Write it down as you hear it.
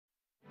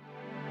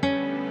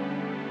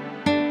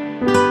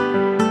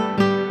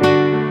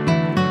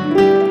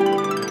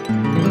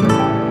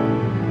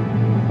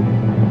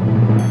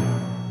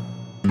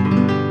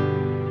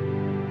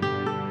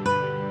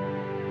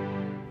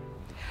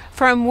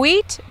From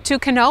wheat to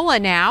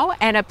canola now,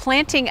 and a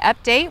planting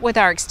update with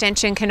our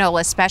Extension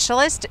Canola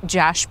Specialist,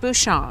 Josh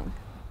Bushong.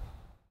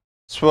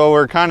 So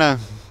we're kind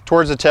of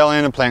towards the tail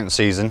end of planting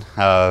season.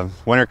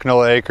 Winter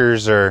canola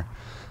acres are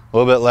a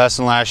little bit less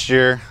than last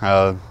year.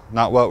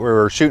 Not what we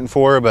were shooting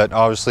for, but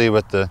obviously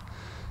with the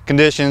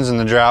conditions and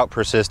the drought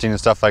persisting and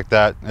stuff like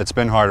that, it's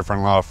been harder for a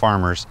lot of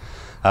farmers.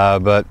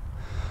 But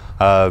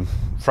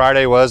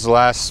Friday was the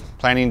last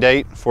planting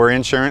date for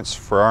insurance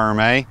for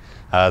RMA.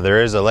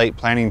 There is a late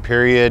planting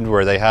period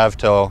where they have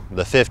till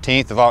the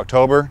 15th of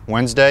October,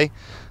 Wednesday.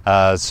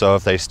 So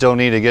if they still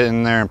need to get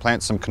in there and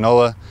plant some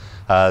canola,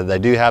 they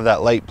do have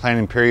that late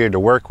planting period to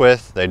work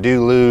with. They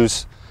do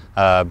lose,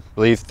 I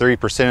believe,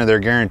 3% of their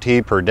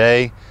guarantee per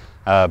day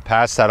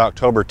past that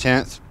October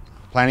 10th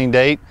planting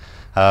date.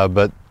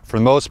 But for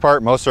the most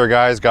part, most of our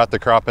guys got the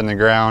crop in the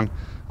ground.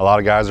 A lot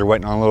of guys are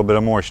waiting on a little bit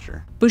of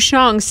moisture.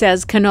 Bushong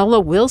says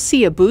canola will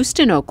see a boost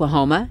in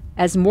Oklahoma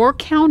as more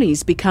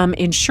counties become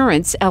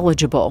insurance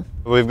eligible.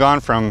 We've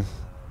gone from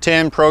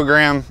 10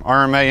 program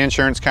RMA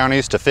insurance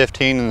counties to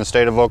 15 in the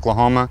state of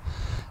Oklahoma.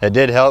 It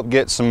did help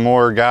get some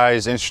more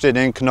guys interested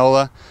in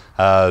canola.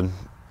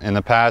 In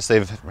the past,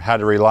 they've had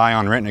to rely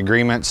on written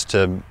agreements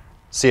to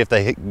see if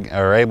they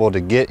are able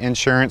to get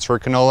insurance for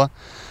canola.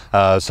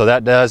 So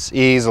that does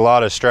ease a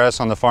lot of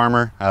stress on the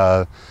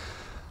farmer.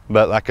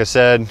 But like I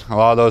said, a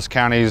lot of those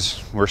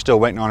counties we're still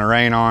waiting on a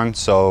rain on,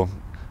 so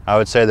I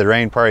would say the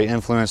rain probably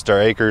influenced our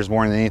acres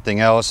more than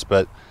anything else,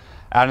 but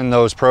adding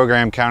those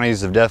program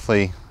counties have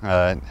definitely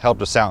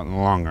helped us out in the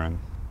long run.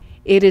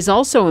 It is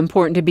also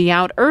important to be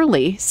out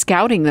early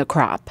scouting the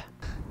crop.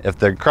 If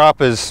the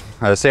crop is,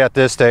 say at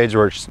this stage,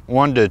 where it's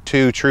 1 to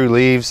 2 true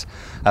leaves,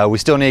 we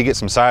still need to get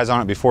some size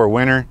on it before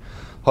winter.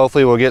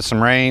 Hopefully we'll get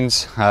some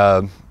rains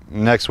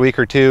next week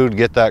or two to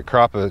get that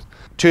crop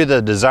to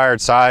the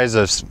desired size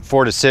of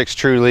 4 to 6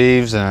 true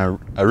leaves and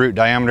a root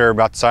diameter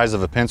about the size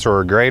of a pencil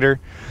or greater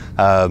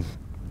to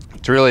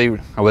really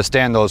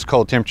withstand those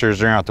cold temperatures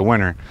throughout the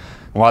winter.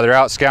 And while they're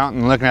out scouting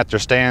and looking at their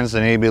stands,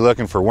 they need to be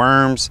looking for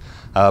worms.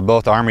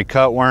 Both army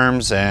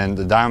cutworms and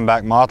the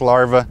diamondback moth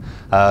larva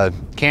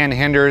can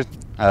hinder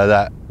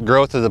that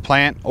growth of the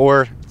plant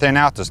or thin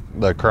out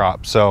the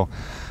crop. So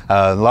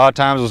a lot of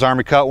times those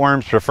army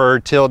cutworms prefer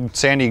tilled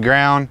sandy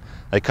ground.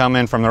 They come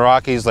in from the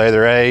Rockies, lay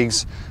their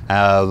eggs,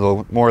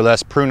 they'll more or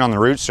less prune on the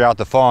roots throughout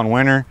the fall and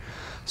winter.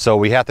 So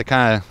we have to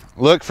kind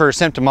of look for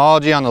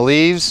symptomology on the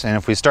leaves, and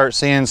if we start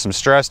seeing some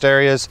stressed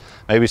areas,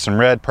 maybe some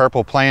red,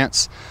 purple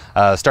plants,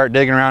 start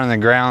digging around in the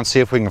ground, see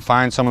if we can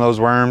find some of those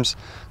worms.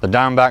 The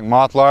diamondback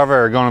moth larvae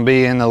are going to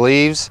be in the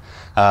leaves.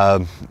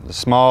 The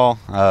small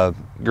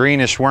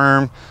greenish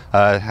worm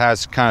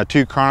has kind of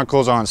 2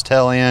 chronicles on its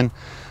tail end.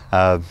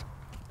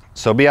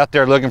 So be out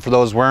there looking for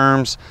those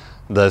worms.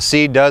 The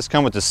seed does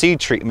come with the seed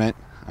treatment,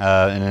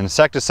 an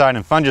insecticide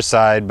and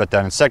fungicide, but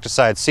that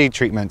insecticide seed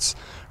treatment's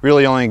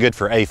really only good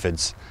for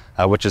aphids,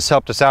 which has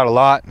helped us out a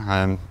lot,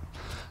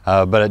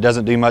 but it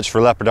doesn't do much for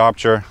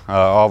Lepidoptera,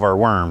 all of our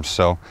worms.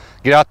 So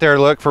get out there,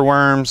 look for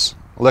worms,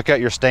 look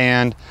at your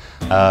stand,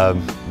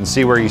 and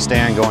see where you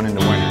stand going into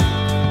winter.